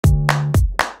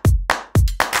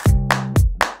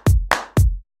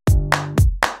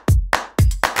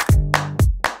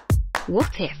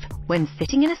What if, when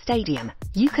sitting in a stadium,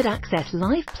 you could access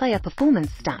live player performance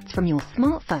stats from your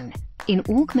smartphone in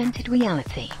augmented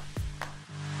reality?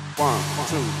 1,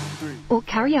 2, 3. Or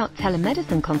carry out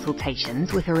telemedicine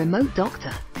consultations with a remote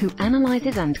doctor who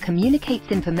analyzes and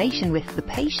communicates information with the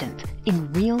patient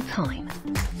in real time?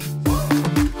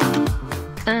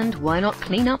 And why not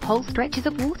clean up whole stretches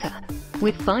of water?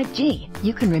 With 5G,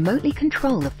 you can remotely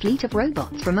control a fleet of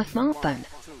robots from a smartphone,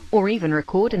 or even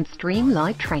record and stream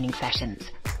live training sessions.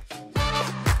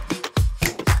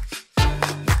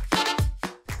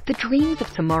 The dreams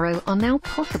of tomorrow are now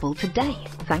possible today,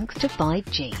 thanks to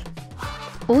 5G.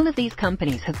 All of these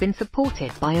companies have been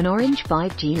supported by an Orange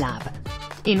 5G lab.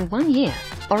 In 1 year,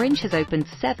 Orange has opened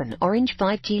 7 Orange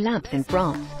 5G labs in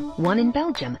France, 1 in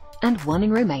Belgium, and 1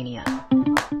 in Romania.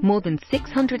 More than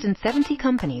 670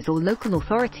 companies or local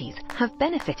authorities have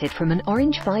benefited from an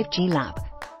Orange 5G lab,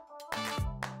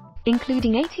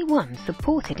 including 81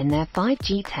 supported in their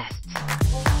 5G tests.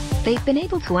 They've been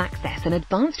able to access an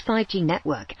advanced 5G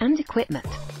network and equipment,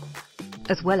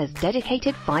 as well as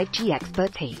dedicated 5G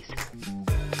expertise.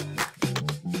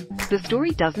 The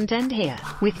story doesn't end here,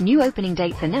 with new opening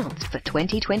dates announced for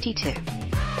 2022.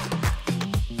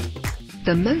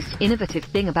 The most innovative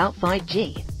thing about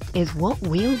 5G is what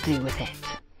we'll do with it.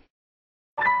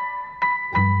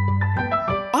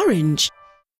 Orange.